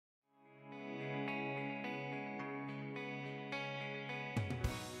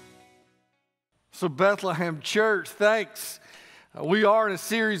So Bethlehem Church, thanks. We are in a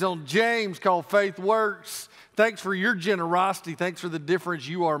series on James called Faith Works. Thanks for your generosity. Thanks for the difference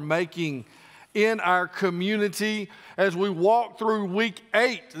you are making in our community. As we walk through week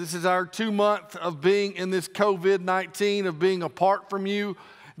 8, this is our 2 month of being in this COVID-19, of being apart from you,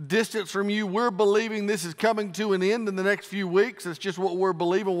 distance from you. We're believing this is coming to an end in the next few weeks. It's just what we're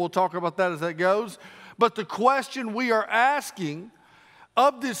believing. We'll talk about that as that goes. But the question we are asking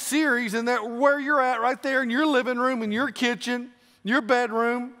of this series, and that where you're at right there in your living room, in your kitchen, your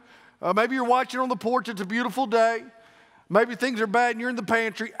bedroom, maybe you're watching on the porch, it's a beautiful day. Maybe things are bad and you're in the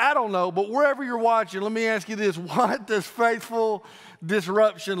pantry. I don't know, but wherever you're watching, let me ask you this. What does faithful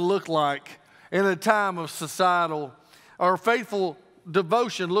disruption look like in a time of societal, or faithful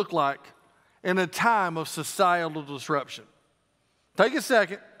devotion look like in a time of societal disruption? Take a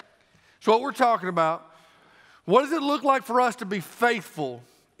second. So what we're talking about, what does it look like for us to be faithful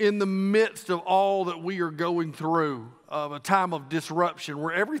in the midst of all that we are going through, of a time of disruption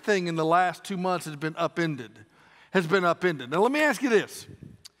where everything in the last 2 months has been upended? Now let me ask you this.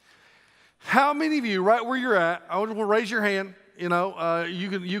 How many of you, right where you're at, I want to raise your hand,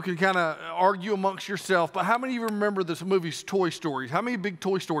 you can kind of argue amongst yourself, but how many of you remember this movie's Toy Story? How many big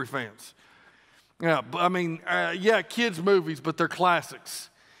Toy Story fans? Yeah, kids movies, but they're classics.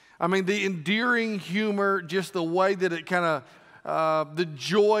 I mean, the endearing humor, just the way that it kind of, the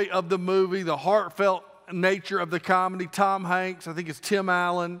joy of the movie, the heartfelt nature of the comedy. Tom Hanks, I think it's Tim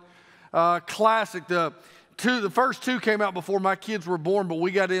Allen. Classic. The first two came out before my kids were born, but we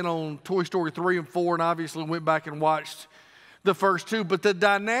got in on Toy Story 3 and 4 and obviously went back and watched the first two. But the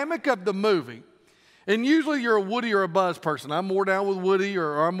dynamic of the movie, and usually you're a Woody or a Buzz person. I'm more down with Woody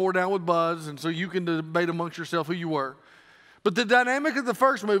or I'm more down with Buzz, and so you can debate amongst yourself who you were. But the dynamic of the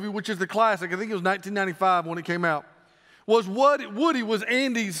first movie, which is the classic, I think it was 1995 when it came out, was Woody was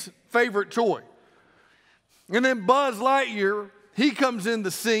Andy's favorite toy. And then Buzz Lightyear, he comes in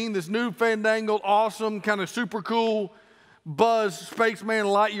the scene, this new fandangled, awesome, kind of super cool Buzz Spaceman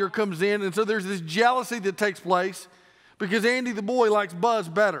Lightyear comes in. And so there's this jealousy that takes place because Andy the boy likes Buzz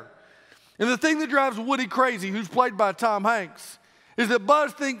better. And the thing that drives Woody crazy, who's played by Tom Hanks, is that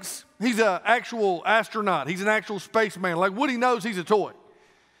Buzz thinks he's an actual astronaut. He's an actual spaceman. Like Woody knows he's a toy.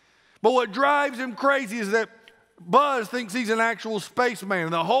 But what drives him crazy is that Buzz thinks he's an actual spaceman.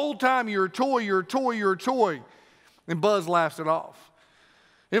 And the whole time you're a toy, you're a toy, you're a toy. And Buzz laughs it off.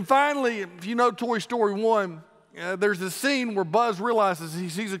 And finally, if you know Toy Story 1, there's this scene where Buzz realizes he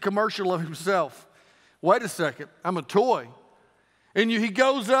sees a commercial of himself. Wait a second, I'm a toy. And he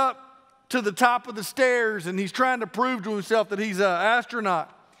goes up to the top of the stairs and he's trying to prove to himself that he's an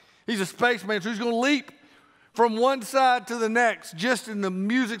astronaut. He's a spaceman, so he's going to leap from one side to the next. Just in the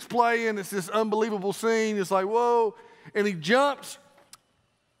music's playing, it's this unbelievable scene. It's like, whoa. And he jumps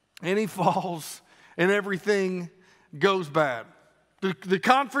and he falls and everything goes bad. The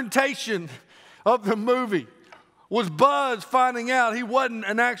confrontation of the movie was Buzz finding out he wasn't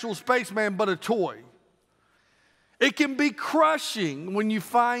an actual spaceman but a toy. It can be crushing when you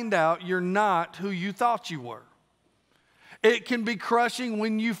find out you're not who you thought you were. It can be crushing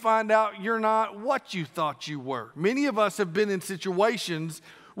when you find out you're not what you thought you were. Many of us have been in situations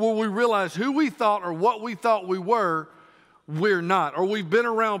where we realize who we thought or what we thought we were, we're not. Or we've been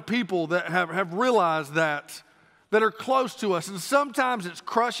around people that have realized that are close to us. And sometimes it's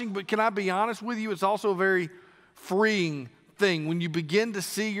crushing, but can I be honest with you? It's also a very freeing thing when you begin to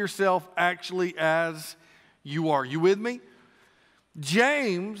see yourself actually as you are. You with me?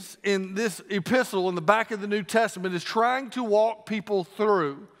 James, in this epistle in the back of the New Testament, is trying to walk people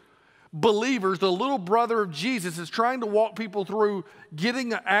through, believers, the little brother of Jesus, is trying to walk people through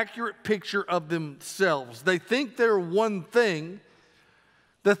getting an accurate picture of themselves. They think they're one thing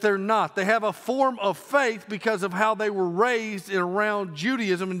that they're not. They have a form of faith because of how they were raised around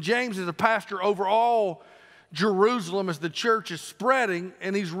Judaism. And James is a pastor over all Jerusalem as the church is spreading,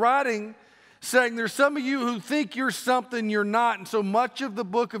 and he's writing saying there's some of you who think you're something you're not. And so much of the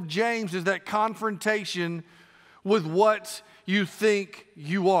book of James is that confrontation with what you think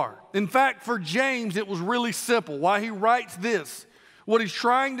you are. In fact, for James, it was really simple. Why he writes this, what he's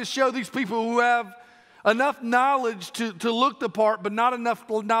trying to show these people who have enough knowledge to look the part, but not enough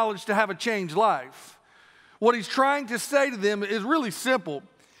knowledge to have a changed life. What he's trying to say to them is really simple,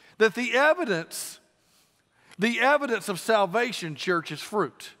 that the evidence of salvation, church, is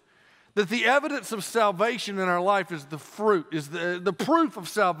fruit. That the evidence of salvation in our life is the fruit, is the proof of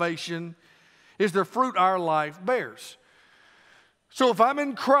salvation is the fruit our life bears. So if I'm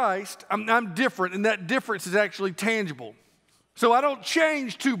in Christ, I'm different, and that difference is actually tangible. So I don't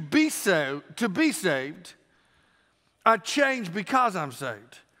change to be saved. I change because I'm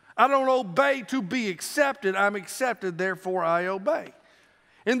saved. I don't obey to be accepted. I'm accepted, therefore I obey.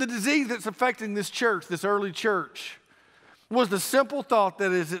 And the disease that's affecting this church, this early church, was the simple thought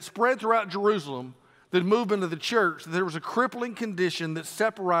that as it spread throughout Jerusalem, the movement of the church, there was a crippling condition that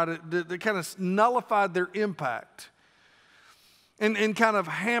separated, that kind of nullified their impact and kind of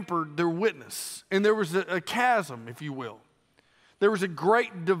hampered their witness. And there was a chasm, if you will. There was a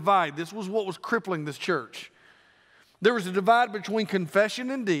great divide. This was what was crippling this church. There was a divide between confession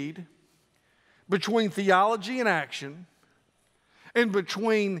and deed, between theology and action, and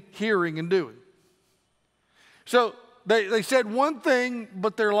between hearing and doing. So they said one thing,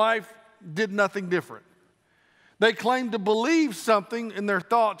 but their life did nothing different. They claimed to believe something in their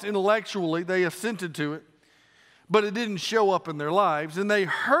thoughts intellectually. They assented to it, but it didn't show up in their lives. And they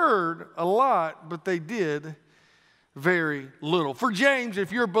heard a lot, but they did very little. For James,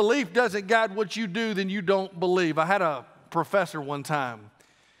 if your belief doesn't guide what you do, then you don't believe. I had a professor one time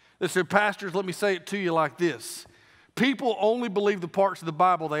that said, pastors, let me say it to you like this. People only believe the parts of the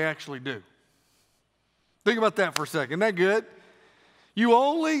Bible they actually do. Think about that for a second. Isn't that good? You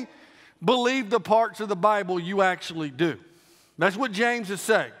only believe the parts of the Bible you actually do. That's what James is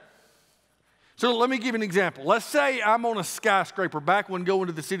saying. So let me give you an example. Let's say I'm on a skyscraper back when going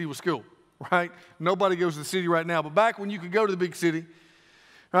to the city was cool, right? Nobody goes to the city right now, but back when you could go to the big city,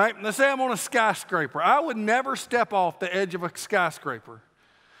 right? Let's say I'm on a skyscraper. I would never step off the edge of a skyscraper.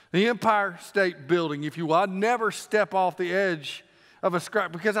 The Empire State Building, if you will. I'd never step off the edge of a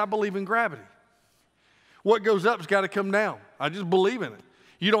skyscraper because I believe in gravity. What goes up has got to come down. I just believe in it.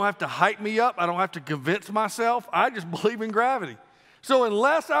 You don't have to hype me up. I don't have to convince myself. I just believe in gravity. So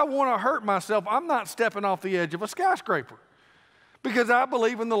unless I want to hurt myself, I'm not stepping off the edge of a skyscraper because I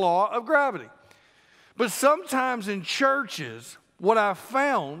believe in the law of gravity. But sometimes in churches, what I've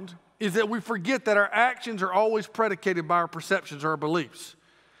found is that we forget that our actions are always predicated by our perceptions or our beliefs.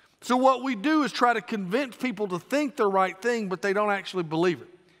 So what we do is try to convince people to think the right thing, but they don't actually believe it.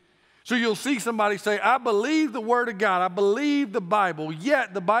 So you'll see somebody say, I believe the Word of God, I believe the Bible,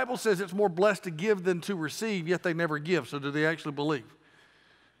 yet the Bible says it's more blessed to give than to receive, yet they never give. So do they actually believe?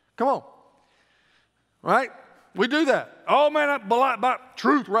 Come on. Right? We do that. Oh man, about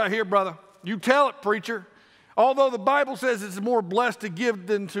truth right here, brother. You tell it, preacher. Although the Bible says it's more blessed to give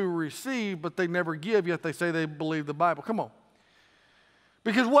than to receive, but they never give, yet they say they believe the Bible. Come on.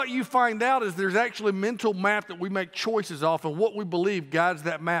 Because what you find out is there's actually a mental map that we make choices off, and what we believe guides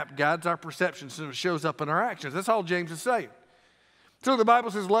that map, guides our perceptions, and it shows up in our actions. That's all James is saying. So the Bible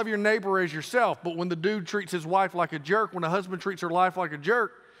says, love your neighbor as yourself, but when the dude treats his wife like a jerk, when the husband treats her wife like a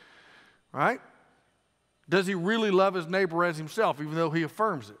jerk, right? Does he really love his neighbor as himself, even though he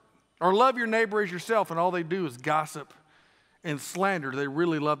affirms it? Or love your neighbor as yourself, and all they do is gossip and slander. They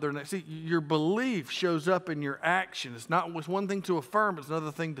really love their neighbor. See, your belief shows up in your action. It's one thing to affirm, it's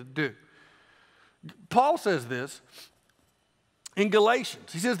another thing to do. Paul says this in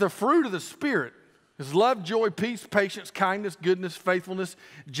Galatians. He says the fruit of the Spirit is love, joy, peace, patience, kindness, goodness, faithfulness,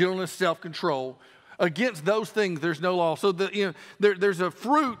 gentleness, self-control. Against those things there's no law. So there's a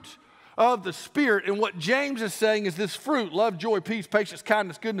fruit of the Spirit, and what James is saying is this fruit, love, joy, peace, patience,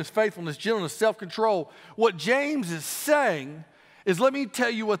 kindness, goodness, faithfulness, gentleness, self-control. What James is saying is, let me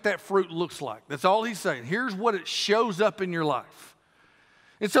tell you what that fruit looks like. That's all he's saying. Here's what it shows up in your life.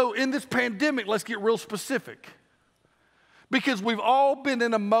 And so in this pandemic, let's get real specific, because we've all been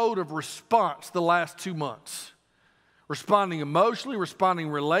in a mode of response the last 2 months. Responding emotionally, responding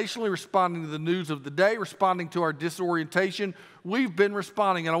relationally, responding to the news of the day, responding to our disorientation. We've been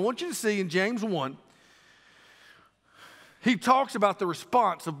responding. And I want you to see in James 1, he talks about the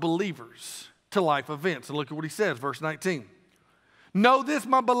response of believers to life events. And look at what he says, verse 19. Know this,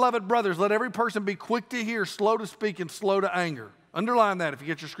 my beloved brothers, let every person be quick to hear, slow to speak, and slow to anger. Underline that if you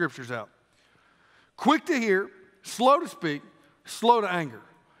get your scriptures out. Quick to hear, slow to speak, slow to anger.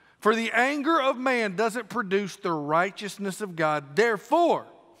 For the anger of man doesn't produce the righteousness of God. Therefore,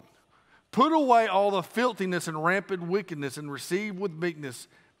 put away all the filthiness and rampant wickedness and receive with meekness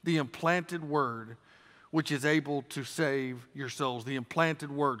the implanted word, which is able to save your souls. The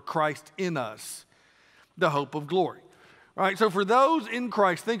implanted word, Christ in us, the hope of glory. All right, so for those in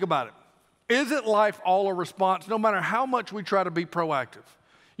Christ, think about it. Isn't life all a response, no matter how much we try to be proactive?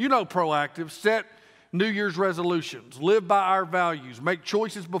 You know proactive, set New Year's resolutions, live by our values, make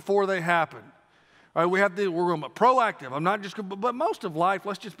choices before they happen. All right, we're going to be proactive. I'm not just, but most of life,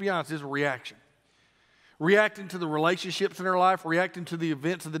 let's just be honest, is a reaction. Reacting to the relationships in our life, reacting to the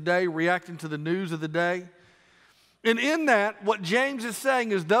events of the day, reacting to the news of the day. And in that, what James is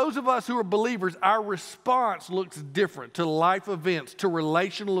saying is those of us who are believers, our response looks different to life events, to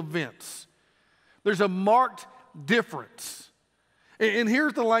relational events. There's a marked difference. And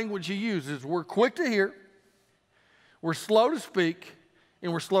here's the language he uses. We're quick to hear, we're slow to speak,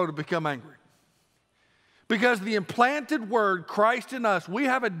 and we're slow to become angry. Because the implanted word, Christ in us, we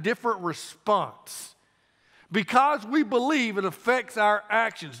have a different response. Because we believe, it affects our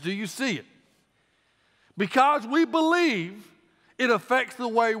actions. Do you see it? Because we believe, it affects the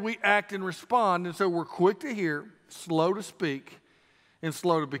way we act and respond. And so we're quick to hear, slow to speak, and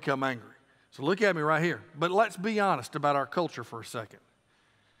slow to become angry. So look at me right here. But let's be honest about our culture for a second.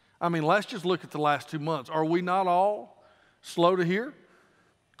 I mean, let's just look at the last 2 months. Are we not all slow to hear,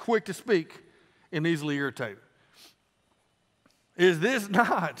 quick to speak, and easily irritated? Is this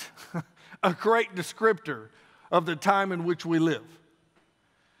not a great descriptor of the time in which we live?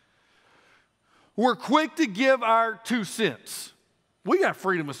 We're quick to give our 2 cents. We got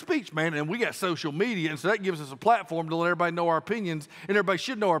freedom of speech, man, and we got social media, and so that gives us a platform to let everybody know our opinions, and everybody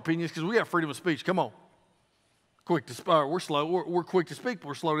should know our opinions because we got freedom of speech. Come on. We're slow. We're quick to speak, but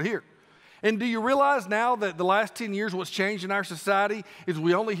we're slow to hear. And do you realize now that the last 10 years what's changed in our society is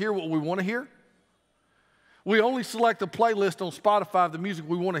we only hear what we want to hear? We only select a playlist on Spotify of the music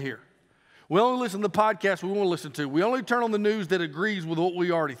we want to hear. We only listen to the podcasts we want to listen to. We only turn on the news that agrees with what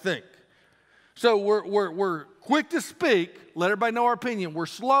we already think. So we're quick to speak, let everybody know our opinion. We're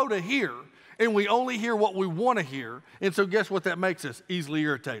slow to hear, and we only hear what we want to hear. And so guess what that makes us? Easily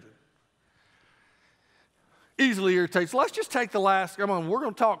irritated. Easily irritated. So let's just take we're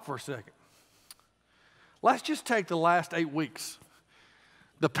going to talk for a second. Let's just take the last 8 weeks,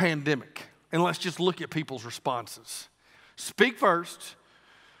 the pandemic, and let's just look at people's responses. Speak first,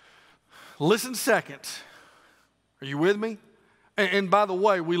 listen second. Are you with me? And by the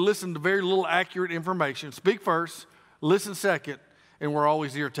way, we listen to very little accurate information. Speak first, listen second, and we're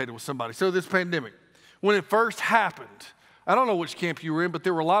always irritated with somebody. So this pandemic, when it first happened, I don't know which camp you were in, but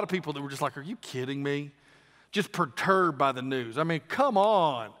there were a lot of people that were just like, are you kidding me? Just perturbed by the news. I mean, come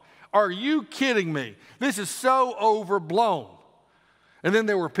on. Are you kidding me? This is so overblown. And then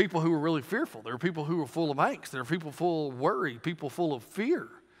there were people who were really fearful. There were people who were full of angst. There were people full of worry, people full of fear.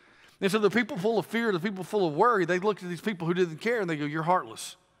 And so the people full of fear, the people full of worry, they looked at these people who didn't care and they go, you're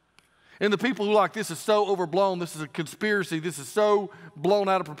heartless. And the people who like, this is so overblown, this is a conspiracy, this is so blown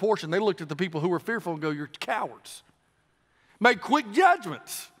out of proportion, they looked at the people who were fearful and go, you're cowards. Make quick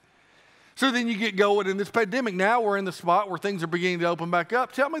judgments. So then you get going in this pandemic. Now we're in the spot where things are beginning to open back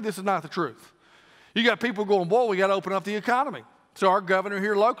up. Tell me this is not the truth. You got people going, boy, we got to open up the economy. So our governor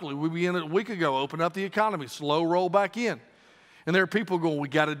here locally, we began a week ago, open up the economy, slow roll back in. And there are people going, we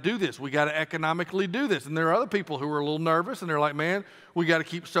got to do this. We got to economically do this. And there are other people who are a little nervous, and they're like, man, we got to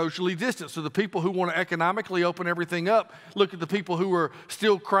keep socially distanced. So the people who want to economically open everything up look at the people who are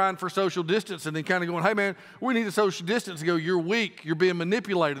still crying for social distance and then kind of going, hey, man, we need a social distance. And go, you're weak. You're being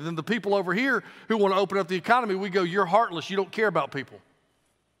manipulated. And then the people over here who want to open up the economy, we go, you're heartless. You don't care about people.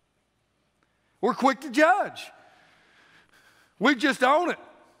 We're quick to judge. We just own it.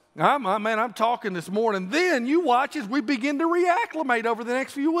 I'm talking this morning. Then you watch as we begin to reacclimate over the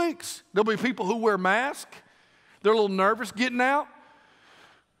next few weeks. There'll be people who wear masks. They're a little nervous getting out.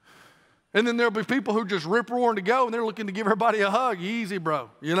 And then there'll be people who just rip roaring to go and they're looking to give everybody a hug. Easy, bro,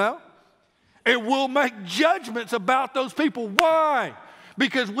 you know? And we'll make judgments about those people. Why?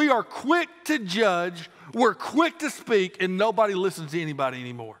 Because we are quick to judge, we're quick to speak, and nobody listens to anybody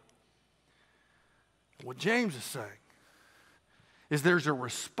anymore. What James is saying is there's a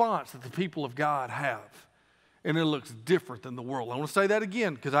response that the people of God have, and it looks different than the world. I want to say that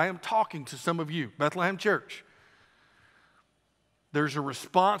again because I am talking to some of you, Bethlehem Church. There's a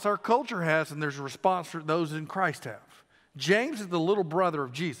response our culture has, and there's a response that those in Christ have. James is the little brother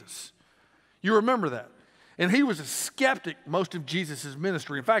of Jesus. You remember that. And he was a skeptic most of Jesus'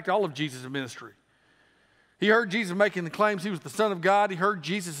 ministry. In fact, all of Jesus' ministry. He heard Jesus making the claims he was the Son of God. He heard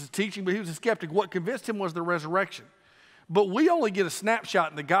Jesus' teaching, but he was a skeptic. What convinced him was the resurrection. But we only get a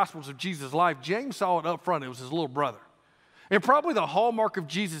snapshot in the Gospels of Jesus' life. James saw it up front. It was his little brother. And probably the hallmark of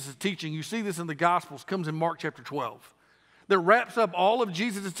Jesus' teaching, you see this in the Gospels, comes in Mark chapter 12. That wraps up all of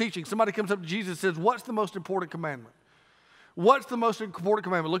Jesus' teaching. Somebody comes up to Jesus and says, what's the most important commandment? What's the most important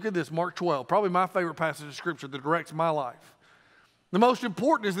commandment? Look at this, Mark 12, probably my favorite passage of Scripture that directs my life. The most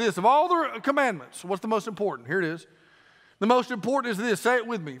important is this. Of all the commandments, what's the most important? Here it is. The most important is this. Say it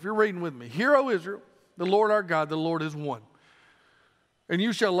with me if you're reading with me. Hear, O Israel, the Lord our God, the Lord is one. And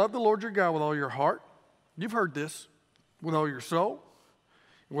you shall love the Lord your God with all your heart. You've heard this. With all your soul,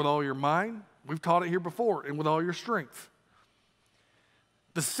 with all your mind. We've taught it here before. And with all your strength.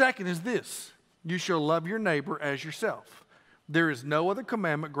 The second is this. You shall love your neighbor as yourself. There is no other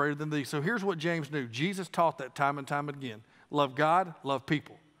commandment greater than these. So here's what James knew. Jesus taught that time and time again. Love God, love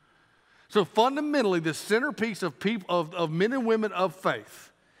people. So fundamentally, the centerpiece of people, of men and women of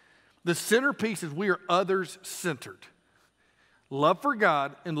faith, the centerpiece is we are others-centered. Love for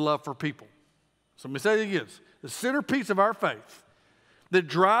God and love for people. So let me say it again. The centerpiece of our faith that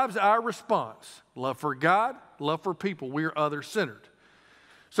drives our response, love for God, love for people, we are others-centered.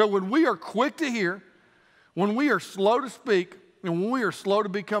 So when we are quick to hear, when we are slow to speak, and when we are slow to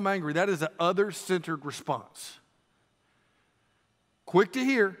become angry, that is an others-centered response. Quick to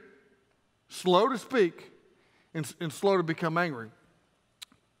hear, slow to speak, and slow to become angry.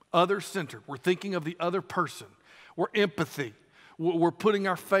 Others-centered. We're thinking of the other person. We're empathy. We're putting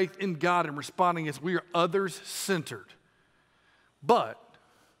our faith in God and responding as we are others-centered. But,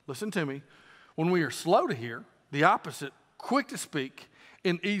 listen to me, when we are slow to hear, the opposite, quick to speak,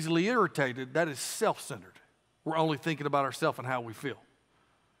 and easily irritated, that is self-centered. We're only thinking about ourselves and how we feel.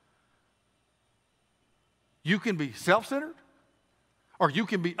 You can be self-centered or you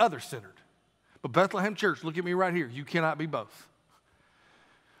can be other-centered. But Bethlehem Church, look at me right here. You cannot be both.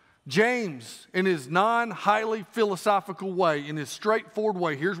 James, in his non-highly philosophical way, in his straightforward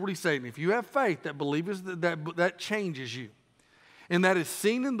way, here's what he's saying. If you have faith that believes that changes you, and that is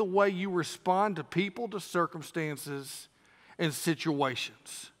seen in the way you respond to people, to circumstances, and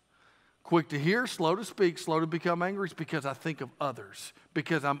situations. Quick to hear, slow to speak, slow to become angry is because I think of others,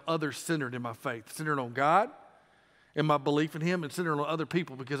 because I'm others-centered in my faith, centered on God and my belief in Him, and centered on other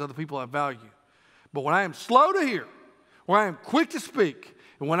people because other people I value. But when I am slow to hear, when I am quick to speak,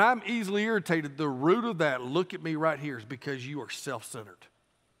 and when I'm easily irritated, the root of that, look at me right here, is because you are self-centered.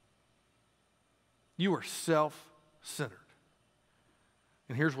 You are self-centered.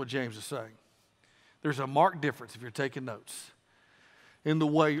 And here's what James is saying. There's a marked difference, if you're taking notes, in the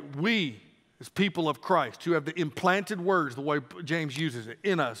way we, as people of Christ, who have the implanted words, the way James uses it,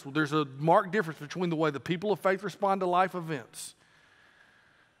 in us. There's a marked difference between the way the people of faith respond to life events.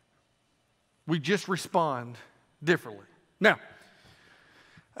 We just respond differently. Now,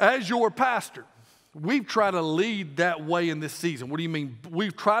 as your pastor, we've tried to lead that way in this season. What do you mean?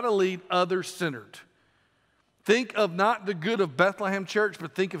 We've tried to lead others-centered. Think of not the good of Bethlehem Church,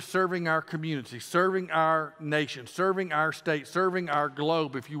 but think of serving our community, serving our nation, serving our state, serving our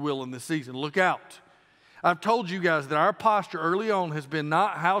globe, if you will, in this season. Look out. I've told you guys that our posture early on has been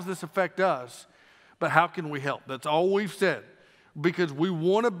not how does this affect us, but how can we help? That's all we've said, because we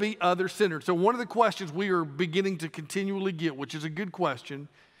want to be other-centered. So one of the questions we are beginning to continually get, which is a good question,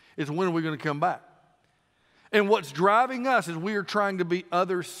 is when are we going to come back? And what's driving us is we are trying to be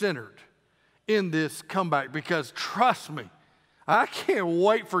other-centered in this comeback, because trust me, I can't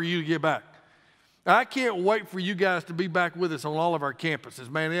wait for you to get back. I can't wait for you guys to be back with us on all of our campuses,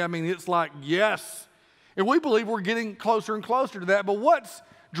 man. I mean, it's like, yes. And we believe we're getting closer and closer to that, but what's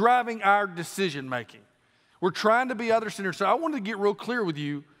driving our decision making? We're trying to be other-centered. So I wanted to get real clear with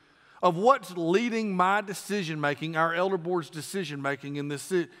you of what's leading my decision making, our elder board's decision making in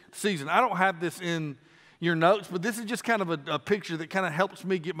this season. I don't have this in your notes, but this is just kind of a picture that kind of helps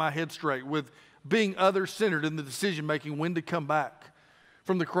me get my head straight with being other-centered in the decision-making, when to come back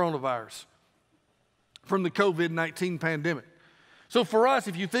from the coronavirus, from the COVID-19 pandemic. So for us,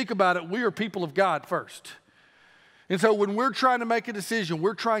 if you think about it, we are people of God first. And so when we're trying to make a decision,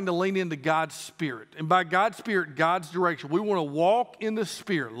 we're trying to lean into God's Spirit. And by God's Spirit, God's direction, we want to walk in the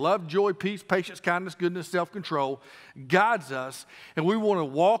Spirit. Love, joy, peace, patience, kindness, goodness, self-control guides us. And we want to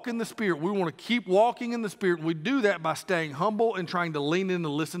walk in the Spirit. We want to keep walking in the Spirit. And we do that by staying humble and trying to lean in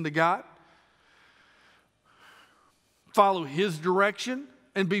and listen to God. Follow His direction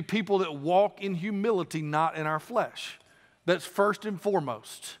and be people that walk in humility, not in our flesh. That's first and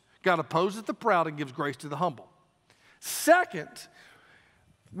foremost. God opposes the proud and gives grace to the humble. Second,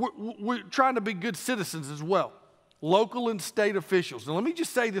 we're trying to be good citizens as well, local and state officials. And let me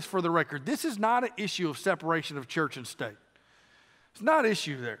just say this for the record. This is not an issue of separation of church and state. It's not an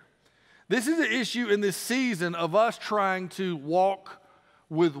issue there. This is an issue in this season of us trying to walk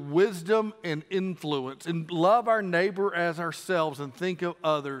with wisdom and influence and love our neighbor as ourselves and think of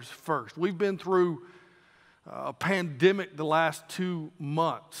others first. We've been through a pandemic the last 2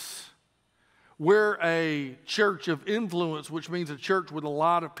 months. We're a church of influence, which means a church with a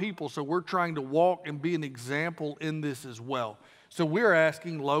lot of people, so we're trying to walk and be an example in this as well. So we're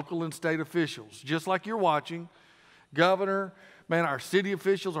asking local and state officials, just like you're watching, governor, man, our city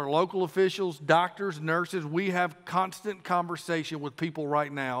officials, our local officials, doctors, nurses, we have constant conversation with people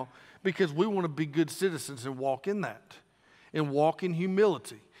right now because we want to be good citizens and walk in that and walk in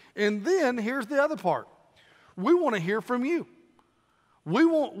humility. And then here's the other part. We want to hear from you. We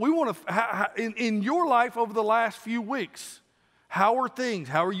want to, in your life over the last few weeks, how are things?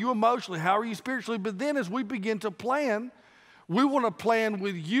 How are you emotionally? How are you spiritually? But then as we begin to plan, We want to plan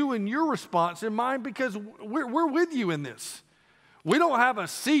with you and your response in mind because we're with you in this. We don't have a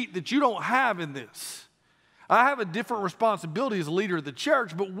seat that you don't have in this. I have a different responsibility as a leader of the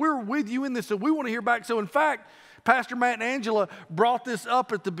church, but we're with you in this, so we want to hear back. So in fact, Pastor Matt and Angela brought this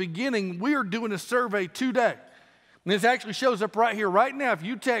up at the beginning. We are doing a survey today. And this actually shows up right here, right now. If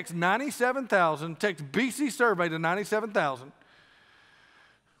you text 97,000, text BC survey to 97,000.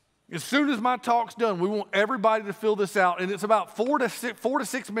 As soon as my talk's done, we want everybody to fill this out. And it's about 4 to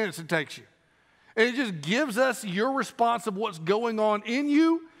 6 minutes it takes you. And it just gives us your response of what's going on in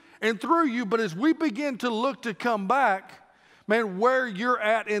you and through you. But as we begin to look to come back, man, where you're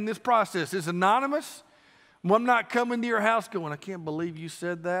at in this process is anonymous. I'm not coming to your house going, I can't believe you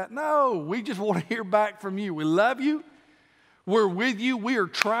said that. No, we just want to hear back from you. We love you. We're with you. We are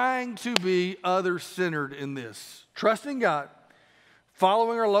trying to be other-centered in this. Trusting God,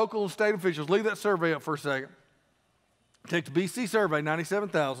 following our local and state officials. Leave that survey up for a second. Text BC survey,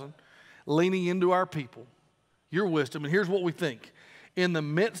 97,000, leaning into our people, your wisdom. And here's what we think. In the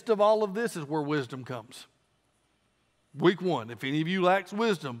midst of all of this is where wisdom comes. Week 1, if any of you lacks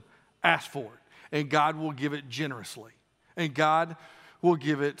wisdom, ask for it. And God will give it generously. And God will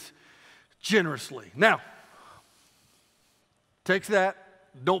give it generously. Now, text that.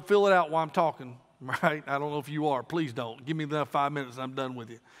 Don't fill it out while I'm talking, right? I don't know if you are. Please don't. Give me the 5 minutes and I'm done with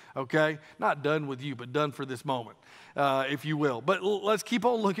you, okay? Not done with you, but done for this moment, if you will. But let's keep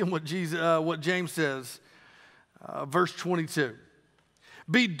on looking what James says, verse 22.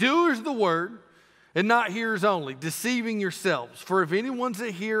 Be doers of the word, and not hearers only, deceiving yourselves. For if anyone's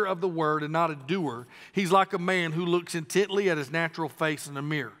a hearer of the word and not a doer, he's like a man who looks intently at his natural face in a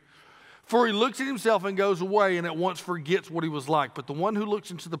mirror. For he looks at himself and goes away and at once forgets what he was like. But the one who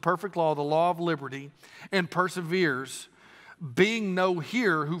looks into the perfect law, the law of liberty, and perseveres, being no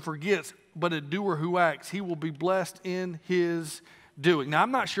hearer who forgets, but a doer who acts, he will be blessed in his doing. Now,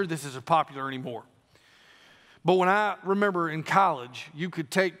 I'm not sure this is popular anymore. But when I remember in college, you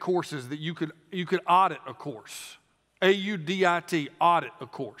could take courses that you could audit a course. A-U-D-I-T, audit a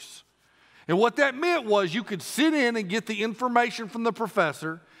course. And what that meant was you could sit in and get the information from the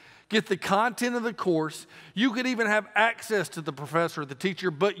professor, get the content of the course. You could even have access to the professor or the teacher,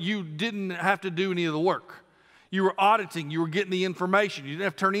 but you didn't have to do any of the work. You were auditing. You were getting the information. You didn't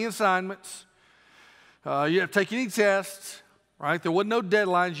have to turn any assignments. You didn't have to take any tests. Right? There wasn't no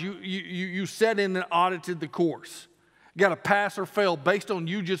deadlines. You sat in and audited the course. You got to pass or fail based on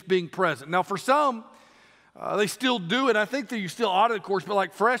you just being present. Now, for some, they still do it. I think that you still audit the course, but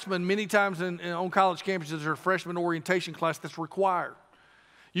like freshmen, many times on college campuses, there's a freshman orientation class that's required.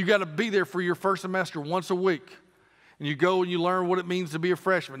 You got to be there for your first semester once a week. And you go and you learn what it means to be a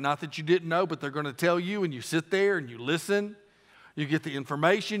freshman. Not that you didn't know, but they're going to tell you, and you sit there and you listen. You get the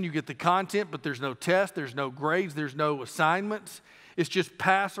information, you get the content, but there's no test, there's no grades, there's no assignments. It's just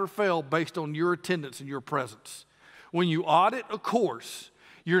pass or fail based on your attendance and your presence. When you audit a course,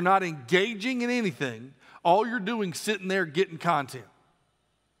 you're not engaging in anything. All you're doing is sitting there getting content.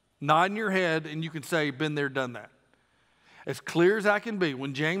 Nodding your head, and you can say, been there, done that. As clear as I can be,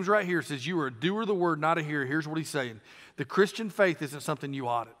 when James right here says you are a doer of the word, not a hearer, here's what he's saying. The Christian faith isn't something you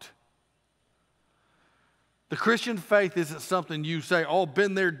audit. The Christian faith isn't something you say, oh,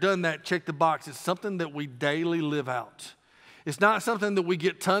 been there, done that, check the box. It's something that we daily live out. It's not something that we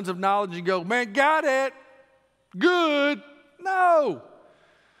get tons of knowledge and go, man, got it, good. No.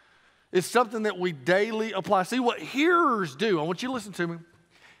 It's something that we daily apply. See, what hearers do, I want you to listen to me.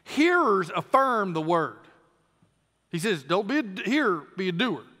 Hearers affirm the word. He says, don't be a hearer, be a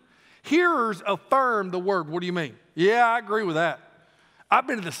doer. Hearers affirm the word. What do you mean? Yeah, I agree with that. I've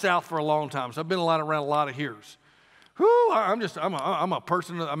been to the South for a long time, so I've been around a lot of hearers. Whew, I'm a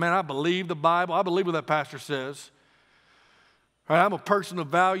person, I believe the Bible. I believe what that pastor says. Right, I'm a person of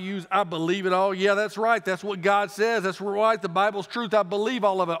values. I believe it all. Yeah, that's right. That's what God says. That's right. The Bible's truth. I believe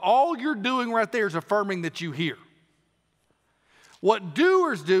all of it. All you're doing right there is affirming that you hear. What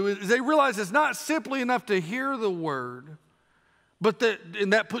doers do is they realize it's not simply enough to hear the word, but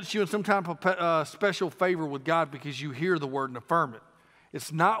that puts you in some type of special favor with God because you hear the word and affirm it.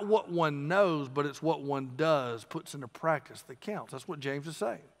 It's not what one knows, but it's what one does, puts into practice that counts. That's what James is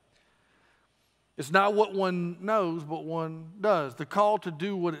saying. It's not what one knows, but one does. The call to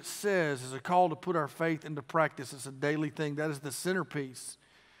do what it says is a call to put our faith into practice. It's a daily thing. That is the centerpiece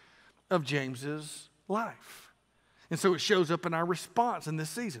of James's life. And so it shows up in our response in this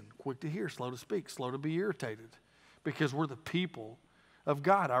season. Quick to hear, slow to speak, slow to be irritated. Because we're the people of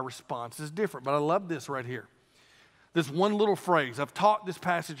God. Our response is different. But I love this right here. This one little phrase. I've taught this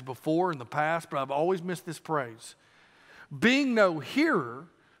passage before in the past, but I've always missed this phrase. Being no hearer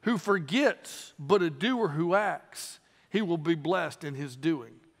who forgets, but a doer who acts, He will be blessed in his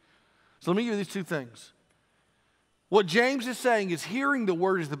doing. So let me give you these two things. What James is saying is hearing the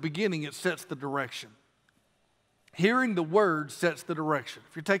word is the beginning. It sets the direction. Hearing the word sets the direction.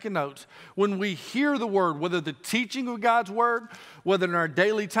 If you're taking notes, when we hear the word, whether the teaching of God's word, whether in our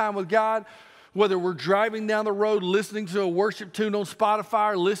daily time with God, whether we're driving down the road listening to a worship tune on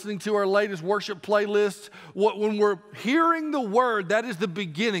Spotify or listening to our latest worship playlists, when we're hearing the word, that is the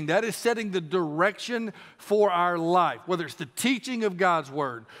beginning. That is setting the direction for our life. Whether it's the teaching of God's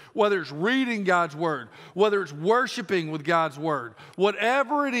word, whether it's reading God's word, whether it's worshiping with God's word,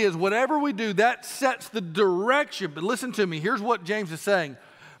 whatever it is, whatever we do, that sets the direction. But listen to me, here's what James is saying.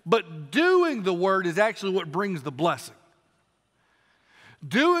 But doing the word is actually what brings the blessing.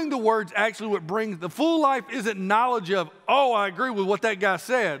 Doing the word's actually what brings the full life isn't knowledge of, oh, I agree with what that guy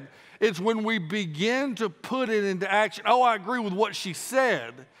said. It's when we begin to put it into action. Oh, I agree with what she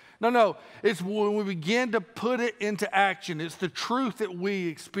said. No, it's when we begin to put it into action. It's the truth that we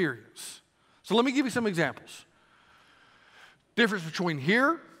experience. So let me give you some examples. Difference between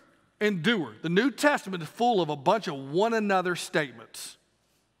hearer and doer. The New Testament is full of a bunch of one another statements.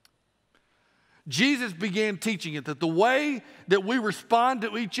 Jesus began teaching it that the way that we respond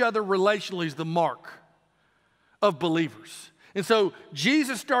to each other relationally is the mark of believers. And so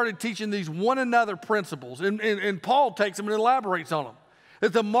Jesus started teaching these one another principles, and Paul takes them and elaborates on them.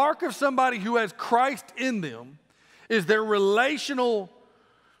 That the mark of somebody who has Christ in them is their relational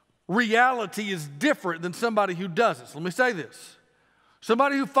reality is different than somebody who doesn't. So let me say this.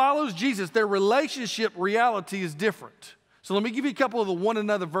 Somebody who follows Jesus, their relationship reality is different. So let me give you a couple of the one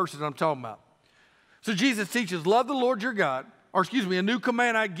another verses I'm talking about. So Jesus teaches, love the Lord your God, a new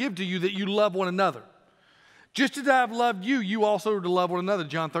command I give to you that you love one another. Just as I have loved you, you also are to love one another,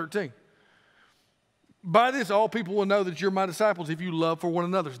 John 13. By this, all people will know that you're my disciples if you love for one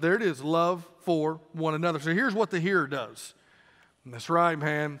another. So there it is, love for one another. So here's what the hearer does. And that's right,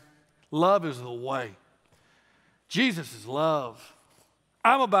 man. Love is the way. Jesus is love.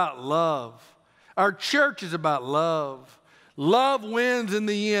 I'm about love. Our church is about love. Love wins in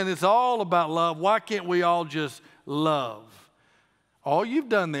the end. It's all about love. Why can't we all just love? All you've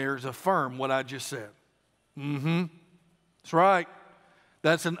done there is affirm what I just said. That's right.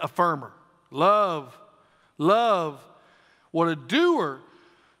 That's an affirmer. Love. What a doer,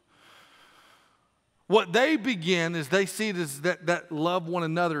 what they begin is they see it as that love one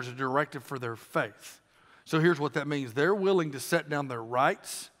another is a directive for their faith. So here's what that means. They're willing to set down their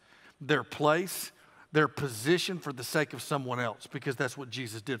rights, their place, their position for the sake of someone else, because that's what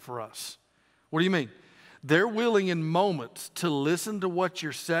Jesus did for us. What do you mean? They're willing in moments to listen to what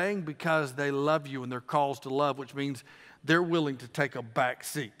you're saying because they love you and they're calls to love, which means they're willing to take a back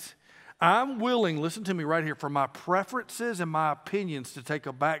seat. I'm willing, listen to me right here, for my preferences and my opinions to take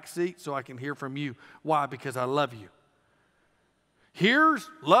a back seat so I can hear from you. Why? Because I love you. Here's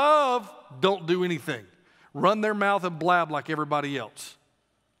love, don't do anything. Run their mouth and blab like everybody else.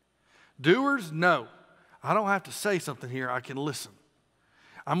 Doers, no. I don't have to say something here. I can listen.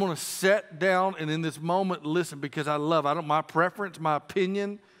 I'm going to sit down and in this moment listen because I love. My preference, my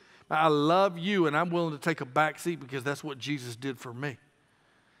opinion, I love you and I'm willing to take a back seat because that's what Jesus did for me.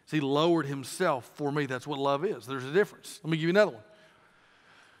 So he lowered himself for me. That's what love is. There's a difference. Let me give you another one.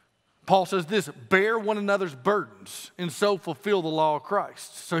 Paul says this, bear one another's burdens and so fulfill the law of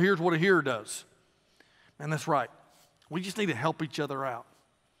Christ. So here's what a hearer does. And that's right. We just need to help each other out.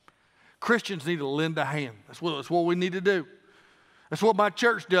 Christians need to lend a hand. That's what we need to do. That's what my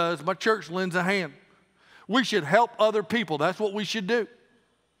church does. My church lends a hand. We should help other people. That's what we should do.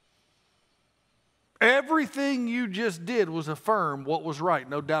 Everything you just did was affirm what was right.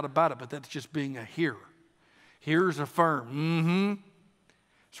 No doubt about it, but that's just being a hearer. Hearers affirm.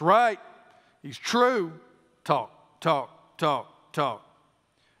 It's right. He's true. Talk.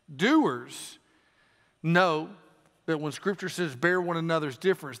 Doers know that when Scripture says bear one another's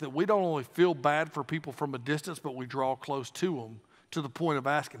difference, that we don't only feel bad for people from a distance, but we draw close to them to the point of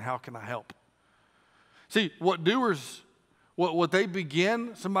asking, how can I help? See, what doers, what they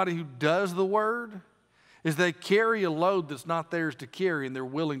begin, somebody who does the word, is they carry a load that's not theirs to carry, and they're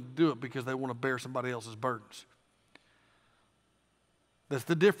willing to do it because they want to bear somebody else's burdens. That's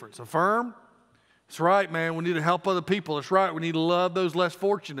the difference. Affirm. That's right, man. We need to help other people. That's right. We need to love those less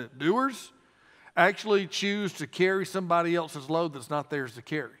fortunate. Doers actually choose to carry somebody else's load that's not theirs to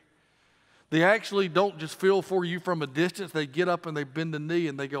carry. They actually don't just feel for you from a distance. They get up and they bend the knee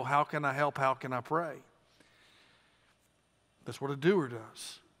and they go, how can I help? How can I pray? That's what a doer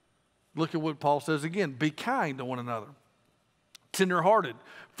does. Look at what Paul says again. Be kind to one another. Tenderhearted.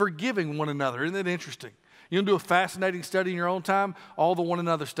 Forgiving one another. Isn't that interesting? You want to do a fascinating study in your own time? All the one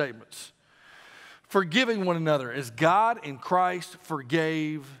another statements. forgiving one another as God in Christ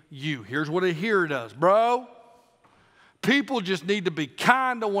forgave you. Here's what a hearer does, bro. People just need to be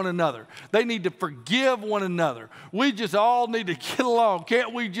kind to one another. They need to forgive one another. We just all need to get along.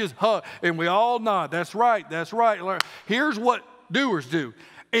 Can't we just hug? And we all nod. That's right. That's right. Here's what doers do.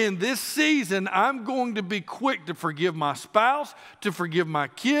 In this season, I'm going to be quick to forgive my spouse, to forgive my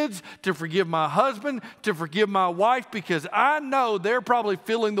kids, to forgive my husband, to forgive my wife, because I know they're probably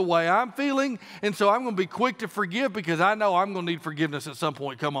feeling the way I'm feeling. And so I'm going to be quick to forgive because I know I'm going to need forgiveness at some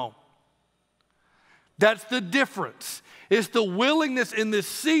point. Come on. That's the difference. It's the willingness in this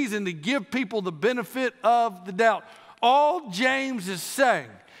season to give people the benefit of the doubt. All James is saying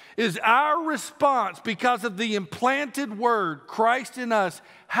is our response, because of the implanted word, Christ in us,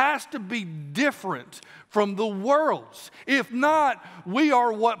 has to be different from the world's. If not, we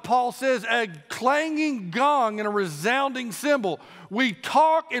are what Paul says, a clanging gong and a resounding cymbal. We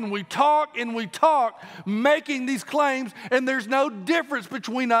talk and we talk and we talk, making these claims, and there's no difference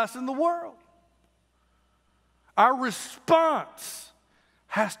between us and the world. Our response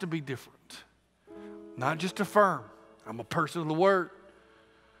has to be different. Not just affirm. I'm a person of the word.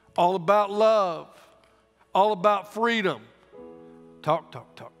 All about love. All about freedom. Talk,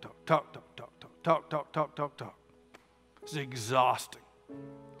 talk, talk, talk, talk, talk, talk, talk, talk, talk, talk, talk, talk. It's exhausting.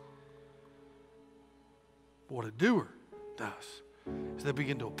 But what a doer does is they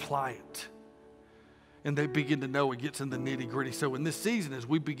begin to apply it. And they begin to know it gets in the nitty-gritty. So in this season, as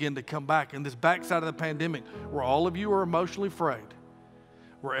we begin to come back, in this backside of the pandemic, where all of you are emotionally frayed,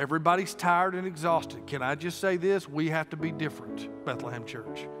 where everybody's tired and exhausted, can I just say this? We have to be different, Bethlehem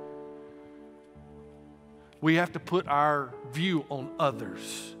Church. We have to put our view on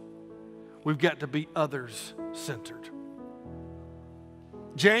others. We've got to be others-centered.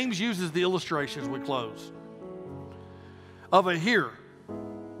 James uses the illustration as we close of a hearer.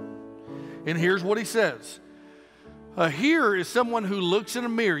 And here's what he says. A hearer is someone who looks in a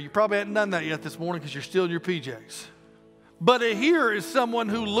mirror. You probably hadn't done that yet this morning because you're still in your PJs. But a hearer is someone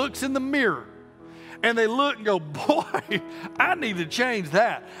who looks in the mirror and they look and go, boy, I need to change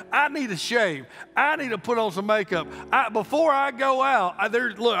that. I need to shave. I need to put on some makeup. Before I go out,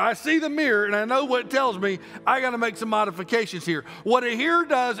 look, I see the mirror and I know what it tells me. I got to make some modifications here. What a hearer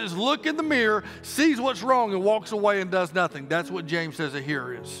does is look in the mirror, sees what's wrong, and walks away and does nothing. That's what James says a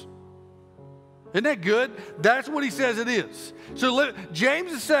hearer is. Isn't that good? That's what he says it is. So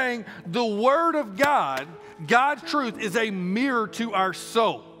James is saying the Word of God, God's truth, is a mirror to our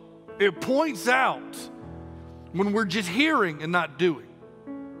soul. It points out when we're just hearing and not doing.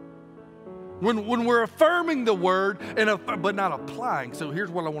 When we're affirming the Word but not applying. So here's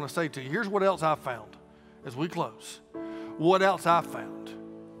what I want to say to you. Here's what else I found as we close. What else I found?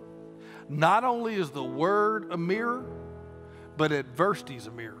 Not only is the Word a mirror, but adversity is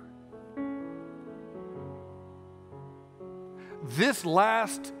a mirror. This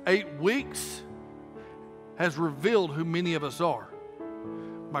last 8 weeks has revealed who many of us are.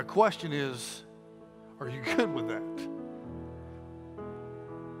 My question is, are you good with that?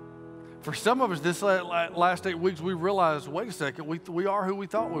 For some of us, this last 8 weeks, we realized, wait a second, we are who we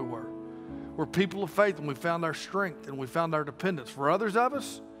thought we were. We're people of faith, and we found our strength, and we found our dependence. For others of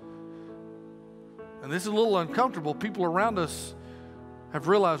us, and this is a little uncomfortable, people around us have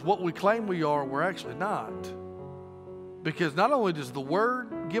realized what we claim we are, we're actually not. Because not only does the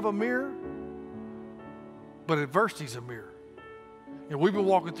Word give a mirror, but adversity's a mirror. And we've been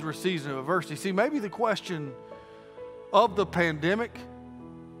walking through a season of adversity. See, maybe the question of the pandemic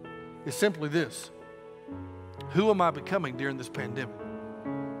is simply this. Who am I becoming during this pandemic?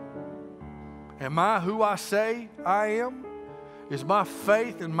 Am I who I say I am? Is my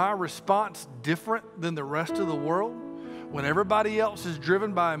faith and my response different than the rest of the world? When everybody else is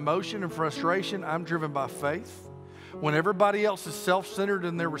driven by emotion and frustration, I'm driven by faith. When everybody else is self-centered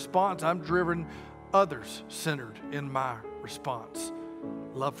in their response, I'm driven others-centered in my response.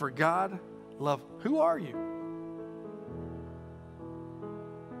 Love for God, love. Who are you?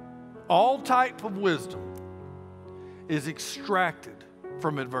 All type of wisdom is extracted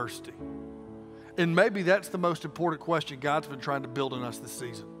from adversity. And maybe that's the most important question God's been trying to build in us this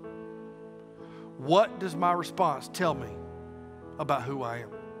season. What does my response tell me about who I am?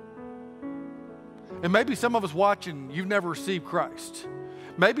 And maybe some of us watching, you've never received Christ.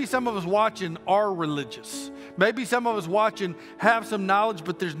 Maybe some of us watching are religious. Maybe some of us watching have some knowledge,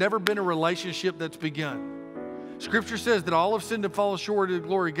 but there's never been a relationship that's begun. Scripture says that all have sinned and fallen short of the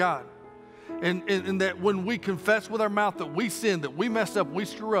glory of God. And that when we confess with our mouth that we sin, that we mess up, we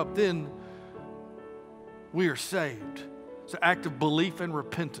screw up, then we are saved. It's an act of belief and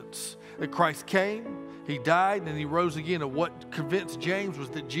repentance that Christ came, He died and he rose again. And what convinced James was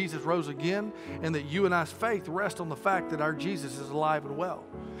that Jesus rose again, and that you and I's faith rest on the fact that our Jesus is alive and well.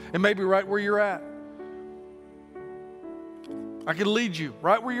 And maybe right where you're at, I can lead you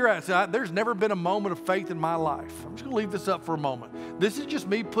right where you're at. So there's never been a moment of faith in my life. I'm just going to leave this up for a moment. This is just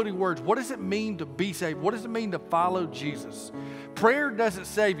me putting words. What does it mean to be saved? What does it mean to follow Jesus? Prayer doesn't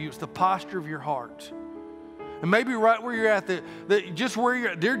save you. It's the posture of your heart. And maybe right where you're at, that just where you're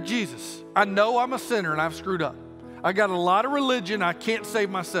at, dear Jesus, I know I'm a sinner and I've screwed up. I got a lot of religion. I can't save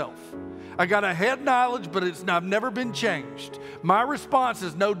myself. I got a head knowledge, but I've never been changed. My response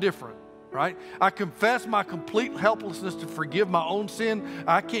is no different. Right? I confess my complete helplessness to forgive my own sin.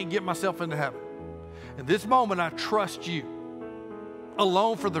 I can't get myself into heaven. In this moment, I trust you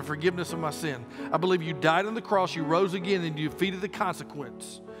alone for the forgiveness of my sin. I believe you died on the cross, you rose again, and you defeated the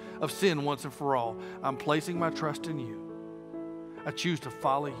consequence of sin once and for all. I'm placing my trust in you. I choose to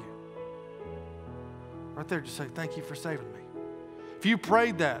follow you. Right there, just say, thank you for saving me. If you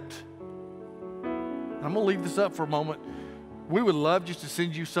prayed that, and I'm going to leave this up for a moment. We would love just to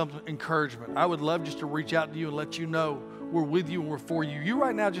send you some encouragement. I would love just to reach out to you and let you know we're with you and we're for you. You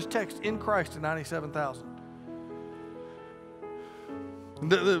right now just text in Christ to 97,000.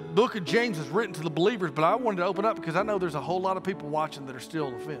 The book of James is written to the believers, but I wanted to open up because I know there's a whole lot of people watching that are still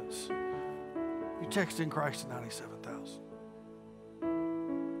on the fence. You text in Christ to 97,000.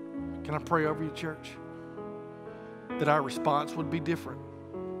 Can I pray over you, church? That our response would be different.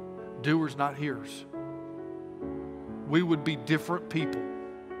 Doers, not hearers. We would be different people.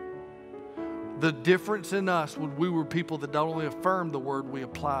 The difference in us would we were people that don't only affirm the word, we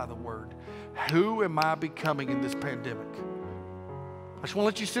apply the word. Who am I becoming in this pandemic? I just want to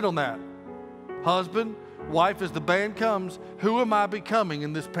let you sit on that. Husband, wife, as the band comes, who am I becoming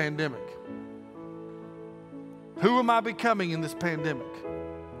in this pandemic? Who am I becoming in this pandemic?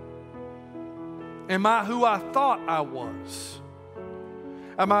 Am I who I thought I was?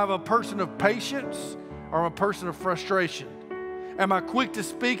 Am I a person of patience? Or am I a person of frustration? Am I quick to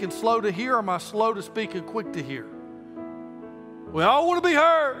speak and slow to hear? Or am I slow to speak and quick to hear? We all want to be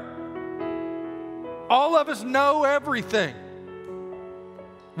heard. All of us know everything.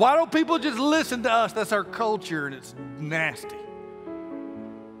 Why don't people just listen to us? That's our culture, and it's nasty.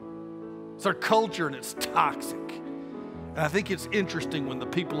 It's our culture, and it's toxic. And I think it's interesting when the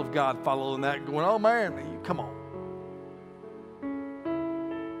people of God follow in that, going, oh man, come on.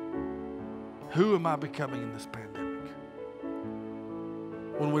 Who am I becoming in this pandemic?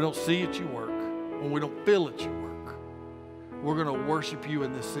 When we don't see it, you work. When we don't feel it, you work. We're going to worship you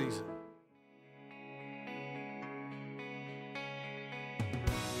in this season.